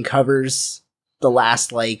doing covers the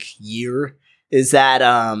last like year is that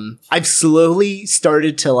I've slowly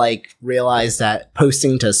started to like realize that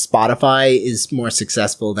posting to Spotify is more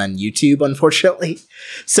successful than YouTube, unfortunately.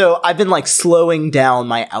 So I've been like slowing down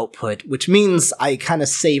my output, which means I kind of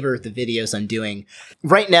savor the videos I'm doing.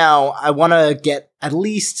 Right now, I want to get at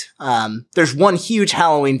least, there's one huge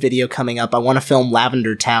Halloween video coming up. I want to film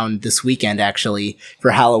Lavender Town this weekend, actually,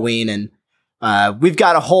 for Halloween. And we've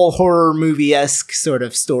got a whole horror movie-esque sort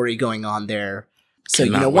of story going on there. So,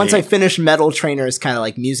 you know, once I finish Metal Trainer's kind of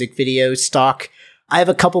like music video stock, I have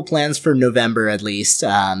a couple plans for November at least.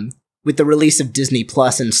 With the release of Disney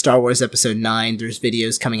Plus and Star Wars Episode 9, there's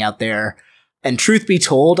videos coming out there. And truth be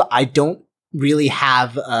told, I don't really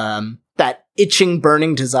have that itching,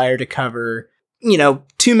 burning desire to cover, you know,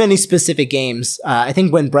 too many specific games. I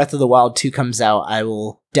think when Breath of the Wild 2 comes out, I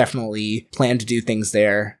will definitely plan to do things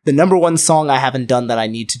there. The number one song I haven't done that I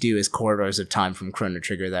need to do is Corridors of Time from Chrono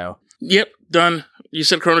Trigger, though. Yep, done. You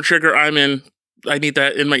said Chrono Trigger, I'm in. I need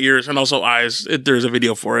that in my ears, and also eyes. There's a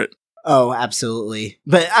video for it. Oh, absolutely.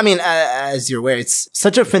 But I mean, as you're aware, it's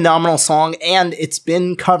such a phenomenal song, and it's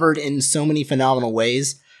been covered in so many phenomenal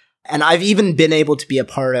ways. And I've even been able to be a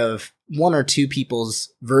part of one or two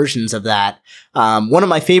people's versions of that. One of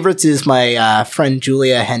my favorites is my friend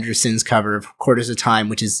Julia Henderson's cover of Quarters of Time,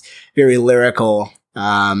 which is very lyrical.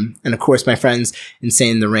 And of course, my friends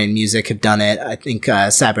Insane in the Rain Music have done it. I think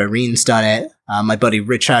Sabareen's done it. My buddy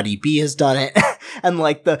Rich Howdy B has done it. And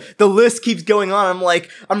like the list keeps going on. I'm like,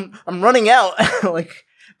 I'm running out. Like,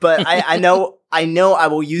 but I know I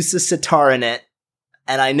will use the sitar in it.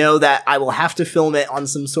 And I know that I will have to film it on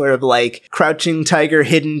some sort of like Crouching Tiger,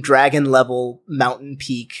 Hidden Dragon level mountain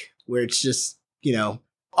peak where it's just, you know,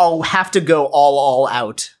 I'll have to go all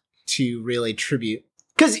out to really tribute.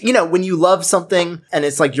 Because, you know, when you love something and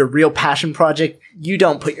it's like your real passion project, you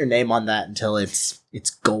don't put your name on that until it's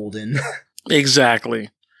golden. Exactly.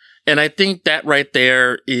 And I think that right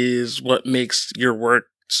there is what makes your work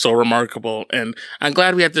so remarkable. And I'm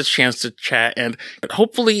glad we had this chance to chat. And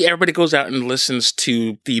hopefully everybody goes out and listens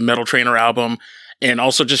to the Metal Trainer album and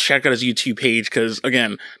also just check out his YouTube page. Because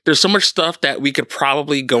again, there's so much stuff that we could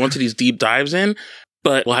probably go into these deep dives in.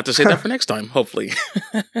 But we'll have to save that for next time, hopefully.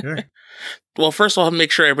 Sure. Well, first of all,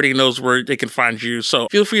 make sure everybody knows where they can find you. So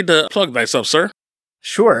feel free to plug thyself, sir.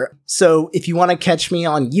 Sure. So if you want to catch me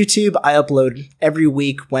on YouTube, I upload every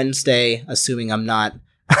week, Wednesday, assuming I'm not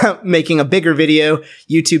making a bigger video,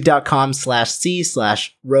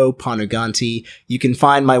 youtube.com/c/ropanuganti. You can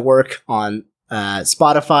find my work on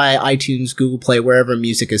Spotify, iTunes, Google Play, wherever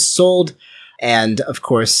music is sold. And of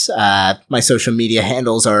course, my social media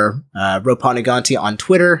handles are Ropanuganti on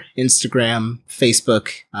Twitter, Instagram,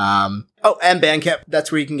 Facebook, and Bandcamp.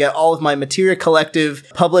 That's where you can get all of my Materia Collective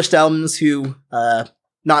published albums who,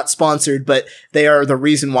 not sponsored, but they are the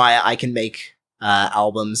reason why I can make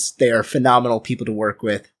albums. They are phenomenal people to work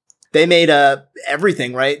with. They made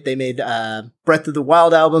everything, right? They made Breath of the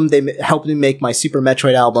Wild album. They helped me make my Super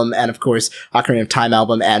Metroid album, and of course, Ocarina of Time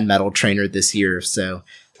album and Metal Trainer this year. So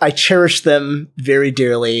I cherish them very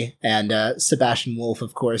dearly. And Sebastian Wolf,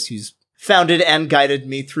 of course, who's founded and guided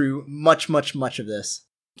me through much, much, much of this.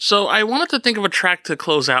 So I wanted to think of a track to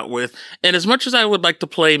close out with, and as much as I would like to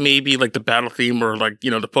play maybe like the battle theme or like, the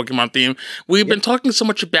Pokemon theme, we've been talking so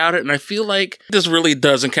much about it, and I feel like this really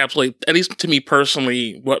does encapsulate, at least to me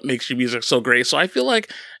personally, what makes your music so great. So I feel like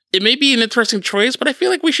it may be an interesting choice, but I feel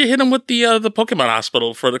like we should hit him with the Pokemon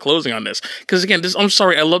Hospital for the closing on this. Because again, I'm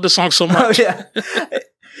sorry, I love this song so much. Oh, yeah.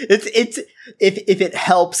 It's if it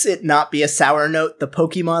helps it not be a sour note, the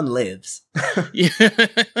Pokemon lives. Yeah.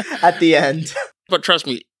 At the end. But trust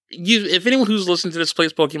me, if anyone who's listening to this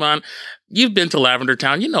plays Pokemon, you've been to Lavender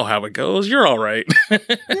Town, you know how it goes. You're all right.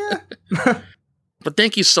 Yeah. But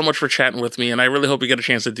thank you so much for chatting with me, and I really hope you get a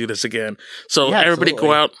chance to do this again. So Yeah, everybody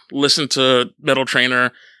absolutely. go out, listen to Metal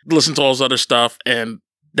Trainer, listen to all this other stuff, and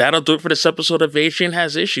that'll do it for this episode of Adrian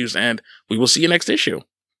Has Issues, and we will see you next issue.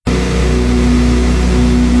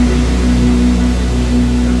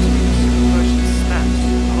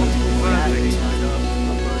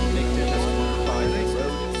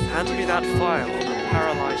 Hand me that file on the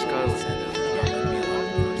paralyzed ghost.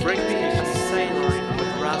 Bring me a saline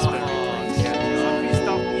with raspberry.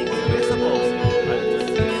 Stop being invisible.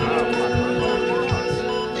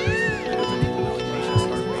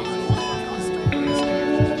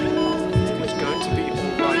 It's going to be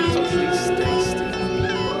alright, so please stay still.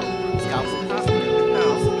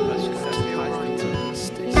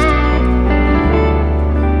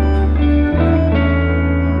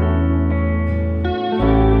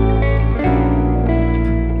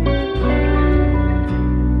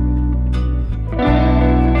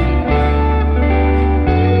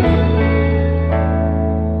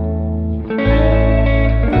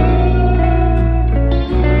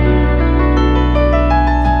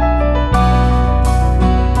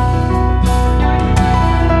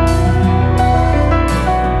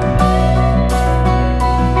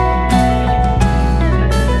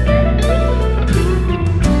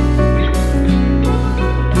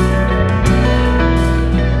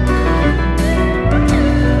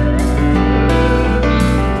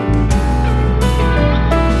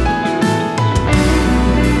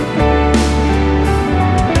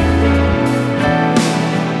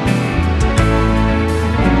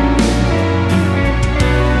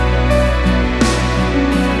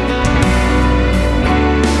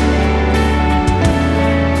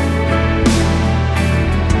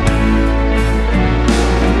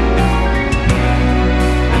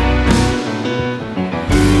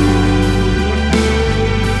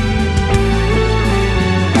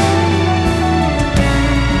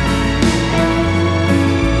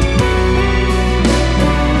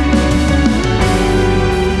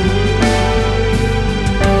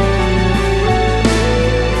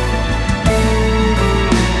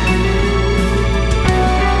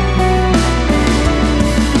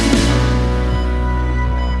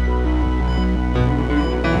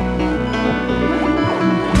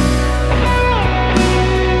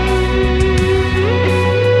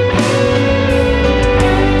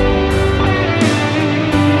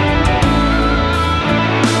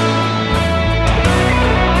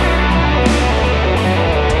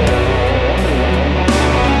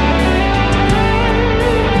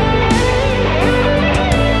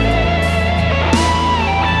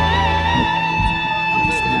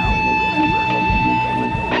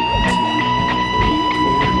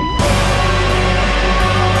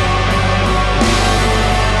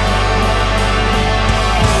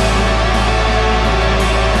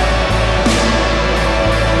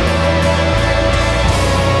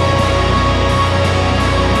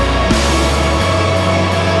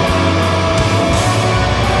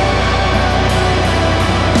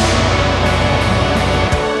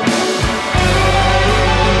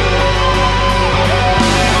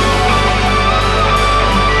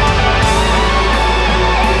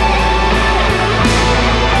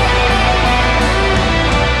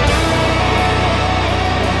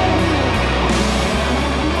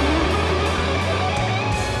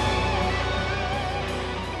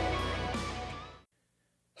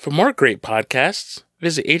 For more great podcasts,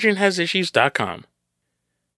 visit AdrianHasIssues.com.